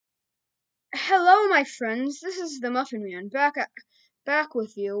Hello, my friends. This is the Muffin Man back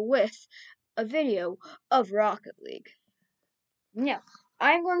with you with a video of Rocket League. Now,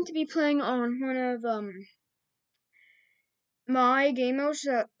 I'm going to be playing on one of my game modes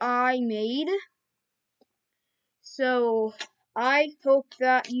that I made. So I hope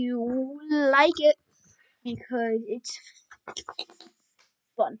that you like it because it's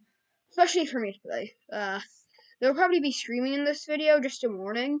fun, especially for me to play. There'll probably be streaming in this video, just a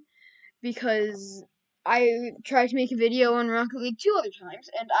warning, because I tried to make a video on Rocket League 2 other times,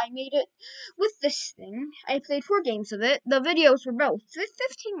 and I made it with this thing. I played 4 games of it. The videos were both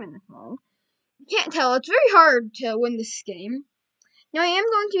 15 minutes long. You can't tell, it's very hard to win this game. Now, I am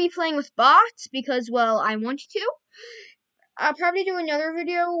going to be playing with bots because, well, I want to. I'll probably do another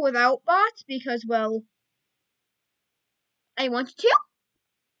video without bots because, well, I want to.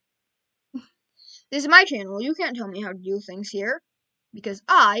 This is my channel. You can't tell me how to do things here because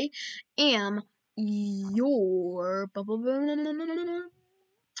I am your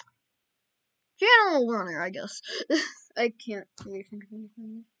channel runner, I guess. I can't really think of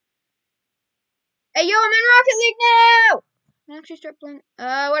anything. Hey, yo, I'm in Rocket League now! Can I actually start playing?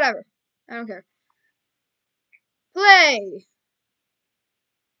 Whatever. I don't care. Play!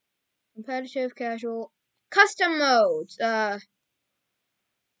 Competitive, casual, custom modes. I'm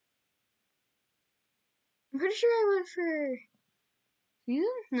pretty sure I went for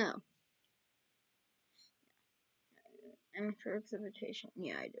season? No. I went for exhibition.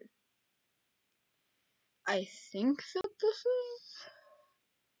 Yeah, I did. I think that this is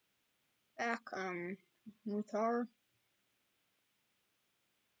back, new car.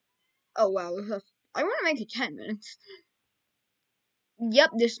 Oh, wow. I want to make it 10 minutes.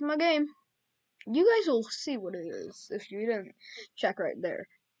 Yep, this is my game. You guys will see what it is if you didn't check right there.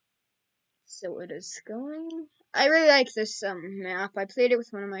 So it is going. I really like this map. I played it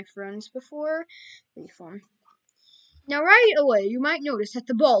with one of my friends before. Pretty fun. Now, right away, you might notice that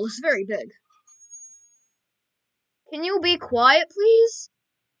the ball is very big. Can you be quiet, please?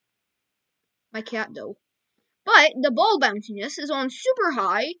 My cat, though. But the ball bounciness is on super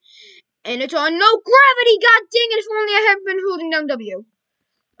high, and it's on no gravity. God dang it! If only I hadn't been holding down W.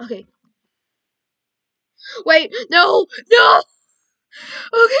 Okay. Wait, no!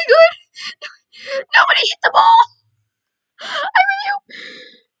 Okay, good. Nobody hit the ball. I'm with you.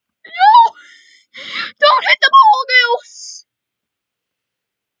 No! Don't hit the ball, Ghost!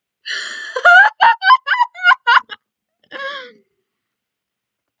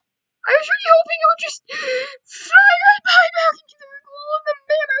 I was really hoping it would just fly right back into the goal of the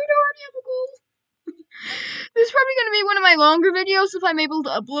bam, I would already have a goal. This is probably going to be one of my longer videos if I'm able to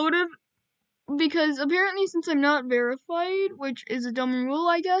upload it. Because apparently since I'm not verified, which is a dumb rule,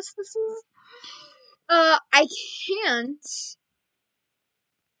 I guess this is, I can't,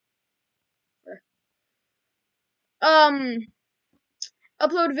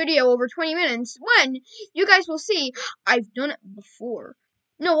 upload a video over 20 minutes when you guys will see I've done it before.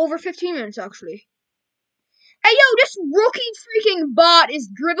 No, over 15 minutes actually. Hey yo, this rookie freaking bot is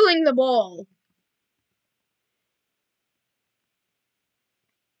dribbling the ball.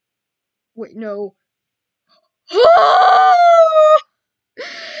 Wait, no. The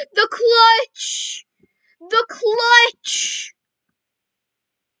clutch! The clutch!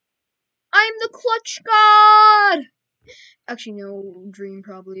 I'm the clutch god! Actually, no, Dream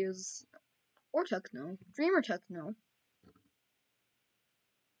probably is. Or Techno. Dream or Techno.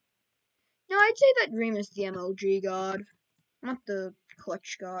 No, I'd say that Dream is the MLG god, not the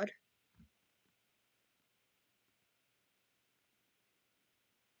clutch god.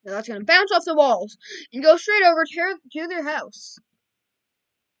 Now that's gonna bounce off the walls and go straight over to their house.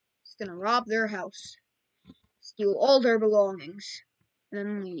 It's gonna rob their house, steal all their belongings, and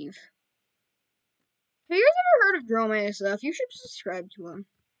then leave. Have you guys ever heard of Drome ASF? You should subscribe to him.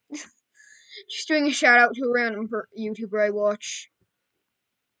 Just doing a shout out to a random YouTuber I watch.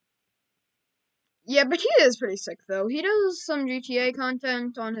 Yeah, but he is pretty sick, though. He does some GTA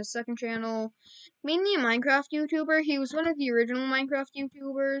content on his second channel. Mainly a Minecraft YouTuber. He was one of the original Minecraft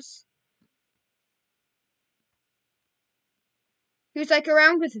YouTubers. He was, like,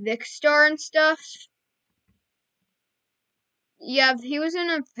 around with Vicstar and stuff. Yeah, he was in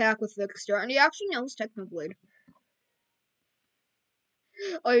a pack with Vicstar, and he actually knows Technoblade.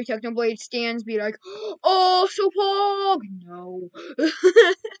 All your Technoblade stands be like, oh, so pog! No.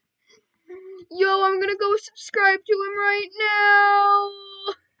 Yo, I'm gonna go subscribe to him right now!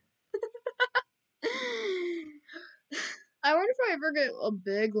 I wonder if I ever get a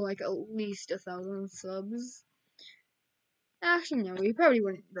big, like, at least 1,000 subs. Actually, no, he probably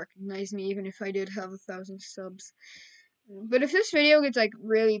wouldn't recognize me even if I did have 1,000 subs. But if this video gets like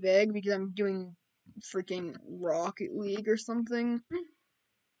really big because I'm doing freaking Rocket League or something,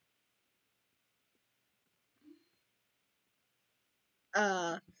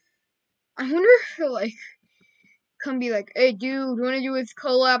 I wonder if he'll like come be like, hey dude, do you wanna do this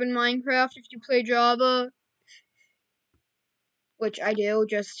collab in Minecraft if you play Java? Which I do,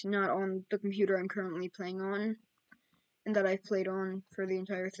 just not on the computer I'm currently playing on. And that I've played on for the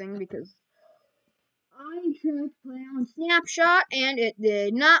entire thing because I tried to play on Snapshot and it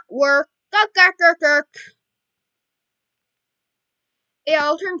did not work. Yeah,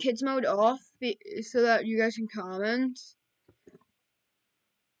 I'll turn kids mode off so that you guys can comment.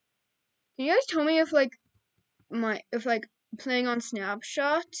 Can you guys tell me if like playing on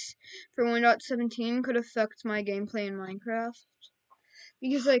Snapshot for 1.17 could affect my gameplay in Minecraft?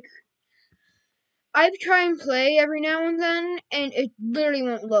 Because like I try and play every now and then and it literally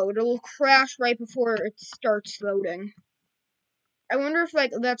won't load. It will crash right before it starts loading. I wonder if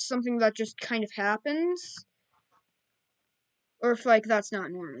like that's something that just kind of happens. Or if like that's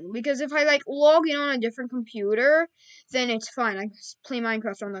not normal. Because if I like log in on a different computer, then it's fine. I can play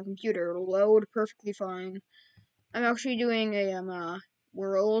Minecraft on that computer. It'll load perfectly fine. I'm actually doing a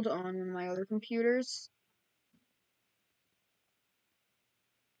world on one of my other computers.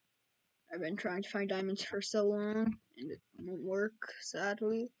 I've been trying to find diamonds for so long, and it won't work,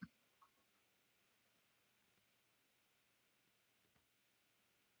 sadly.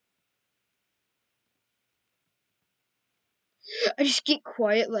 I just get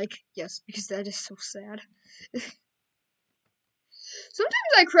quiet, like, yes, because that is so sad.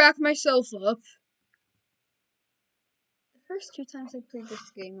 Sometimes I crack myself up. The first 2 times I played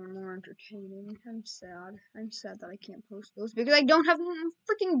this game were more entertaining. I'm sad. I'm sad that I can't post those because I don't have a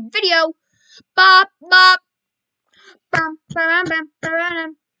freaking video. Bop, bop. Bum, bum, bum,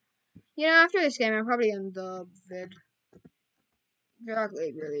 bum. You know, after this game, I'll probably end the vid. Rocket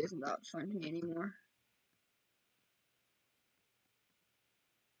League really isn't that fun to me anymore.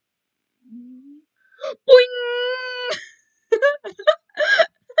 Boing!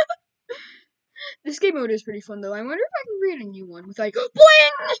 This game mode is pretty fun, though. I wonder if I can create a new one with like,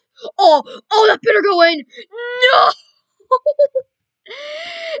 boing! Oh, that better go in! No!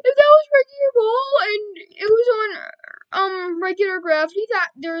 If that was regular ball and it was on regular gravity, that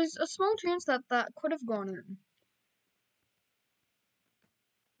there's a small chance that that could have gone in.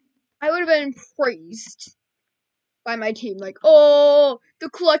 I would have been praised by my team, like, oh, the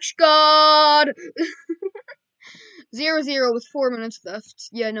clutch god! 0-0 with 4 minutes left.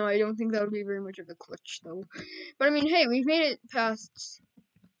 Yeah, no, I don't think that would be very much of a clutch, though. But I mean, hey, we've made it past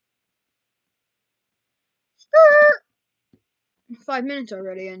 5 minutes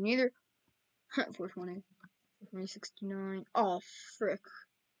already, and neither 420, 469. Oh, frick!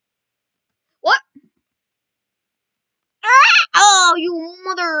 What? Ah! Oh, you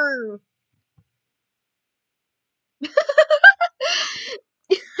mother! I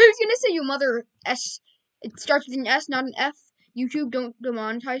was gonna say you mother S. It starts with an S, not an F. YouTube don't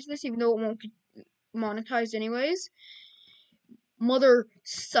demonetize this, even though it won't get monetized anyways. Mother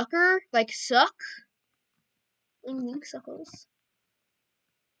sucker, like suck. Link suckles.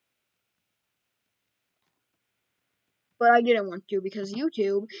 But I didn't want to because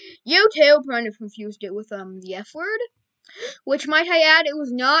YouTube kind of confused it with the F word, which might I add, it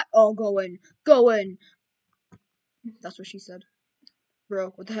was not all going. That's what she said.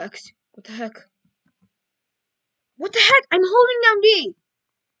 Bro, what the heck? What the heck? What the heck? I'm holding down D.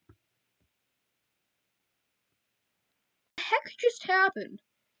 What the heck just happened?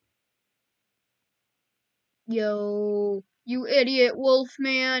 Yo, you idiot wolf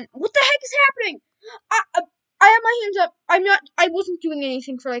man. What the heck is happening? I have my hands up. I wasn't doing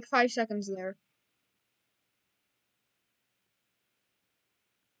anything for like 5 seconds there.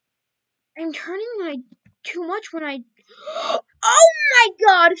 I'm turning my too much when I. Oh my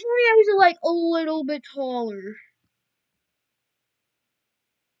god! If only I was like a little bit taller.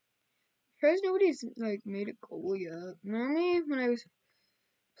 Because nobody's like made a goal yet. Normally, when I was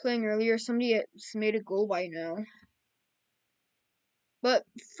playing earlier, somebody has made a goal by now. But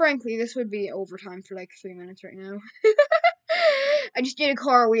frankly, this would be overtime for like 3 minutes right now. I just did a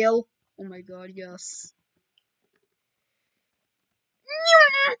car wheel. Oh my god, yes.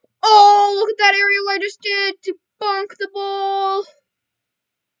 Oh, look at that aerial I just did to bonk the ball.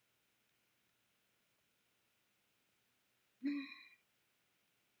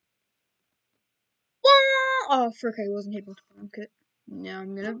 Oh, frick, I wasn't able to bonk it. Now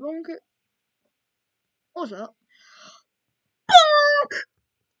I'm gonna bonk it. What's up? Bonk!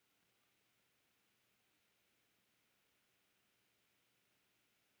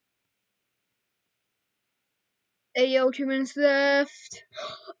 Hey, yo, 2 minutes left.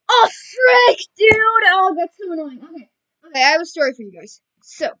 Oh, frick, dude! Oh, that's so annoying. Okay, I have a story for you guys.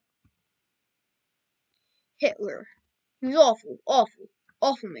 So, Hitler. He was awful, awful,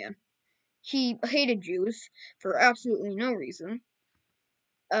 awful man. He hated Jews for absolutely no reason.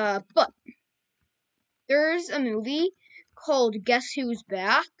 But there's a movie called Guess Who's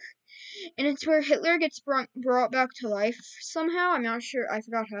Back? And it's where Hitler gets brought back to life somehow. I'm not sure, I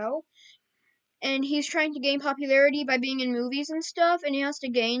forgot how. And he's trying to gain popularity by being in movies and stuff, and he has to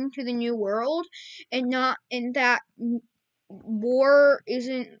gain to the new world, and not in that war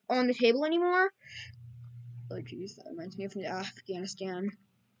isn't on the table anymore. Oh jeez, that reminds me of the Afghanistan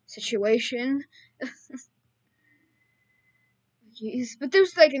situation. Jeez, but this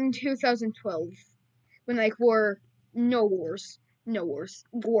was like in 2012, when like no wars,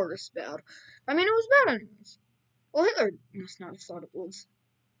 war is bad. I mean, it was bad anyways. Well, Hitler must not have thought it was.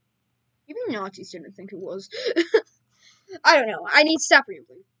 Even Nazis didn't think it was. I don't know. I need to stop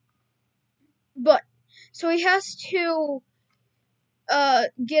rambling. But so he has to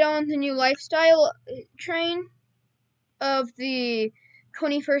get on the new lifestyle train of the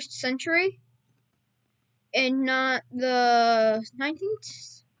 21st century and not the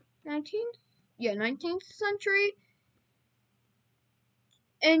 19th century.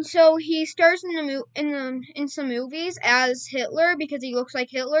 And so he stars in some movies as Hitler because he looks like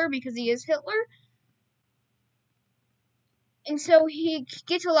Hitler because he is Hitler. And so he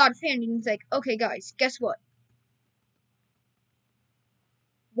gets a lot of fans, and he's like, okay, guys, guess what?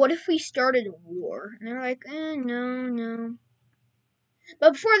 What if we started a war? And they're like, no.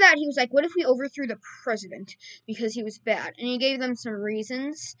 But before that, he was like, what if we overthrew the president because he was bad? And he gave them some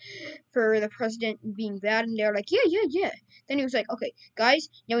reasons for the president being bad, and they're like, yeah. Then he was like, okay, guys,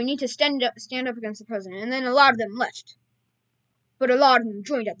 now we need to stand up against the president. And then a lot of them left. But a lot of them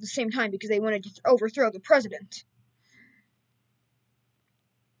joined at the same time because they wanted to overthrow the president.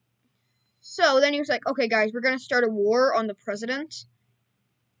 So then he was like, okay, guys, we're going to start a war on the president,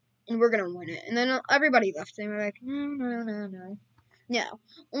 and we're going to win it. And then everybody left, and they were like, no. No,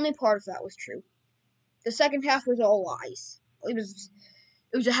 only part of that was true. The second half was all lies. It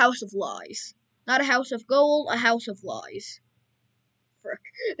was a house of lies. Not a house of gold, a house of lies.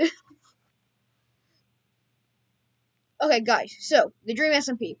 Frick. Okay, guys, so, the Dream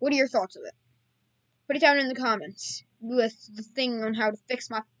SMP. What are your thoughts of it? Put it down in the comments with the thing on how to fix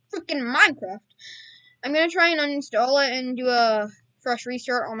my freaking Minecraft. I'm gonna try and uninstall it and do a fresh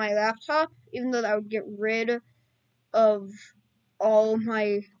restart on my laptop, even though that would get rid of all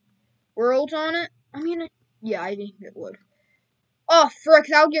my worlds on it. I mean, yeah, I think it would. Oh, frick,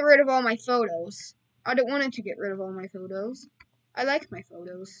 that would get rid of all my photos. I don't want it to get rid of all my photos. I like my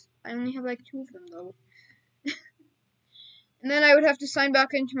photos. I only have like 2 of them, though. And then I would have to sign back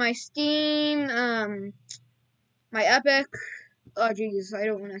into my Steam, my Epic. Oh, jeez, I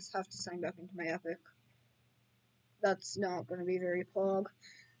don't want to have to sign back into my Epic. That's not going to be very pog.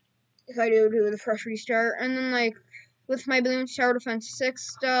 If I do the fresh restart. And then, like, with my Balloons Tower Defense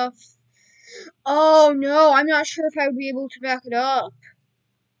 6 stuff. Oh, no, I'm not sure if I would be able to back it up.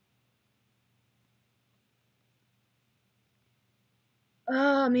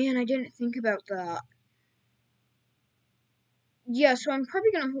 Oh, man, I didn't think about that. Yeah, so I'm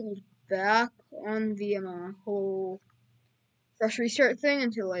probably going to hold back on the whole fresh restart thing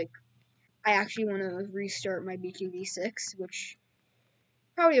until, like, I actually want to restart my BQV6, which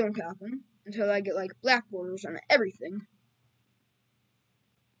probably won't happen until I get, like, black borders on everything.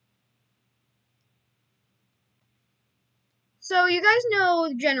 So, you guys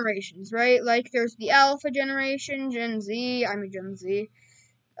know generations, right? Like, there's the Alpha generation, Gen Z, I'm a Gen Z,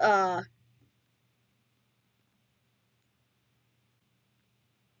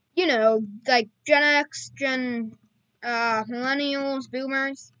 you know, like, Gen X, Millennials,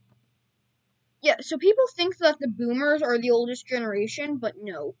 Boomers. Yeah, so people think that the Boomers are the oldest generation, but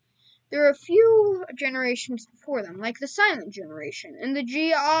no. There are a few generations before them, like the Silent Generation and the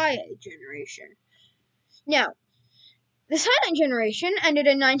GIA generation. Now, the Silent Generation ended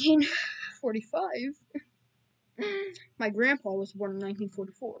in 1945. My grandpa was born in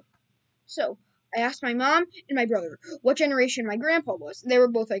 1944. So, I asked my mom and my brother what generation my grandpa was. And they were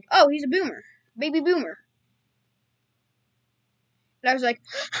both like, oh, he's a boomer. Baby boomer. And I was like,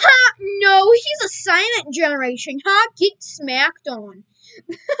 ha, no, he's a Silent Generation. Ha, get smacked on.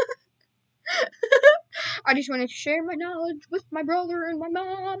 I just wanted to share my knowledge with my brother and my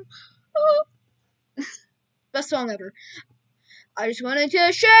mom. Oh. Best song ever. I just wanted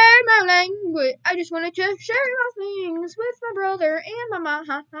to share my language. I just wanted to share my things with my brother and my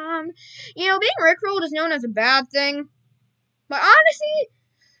mom. You know, being rickrolled is known as a bad thing. But honestly,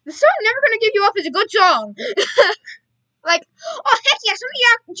 The song Never Gonna Give You Up is a good song. Like, oh heck yeah,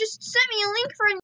 somebody just sent me a link for a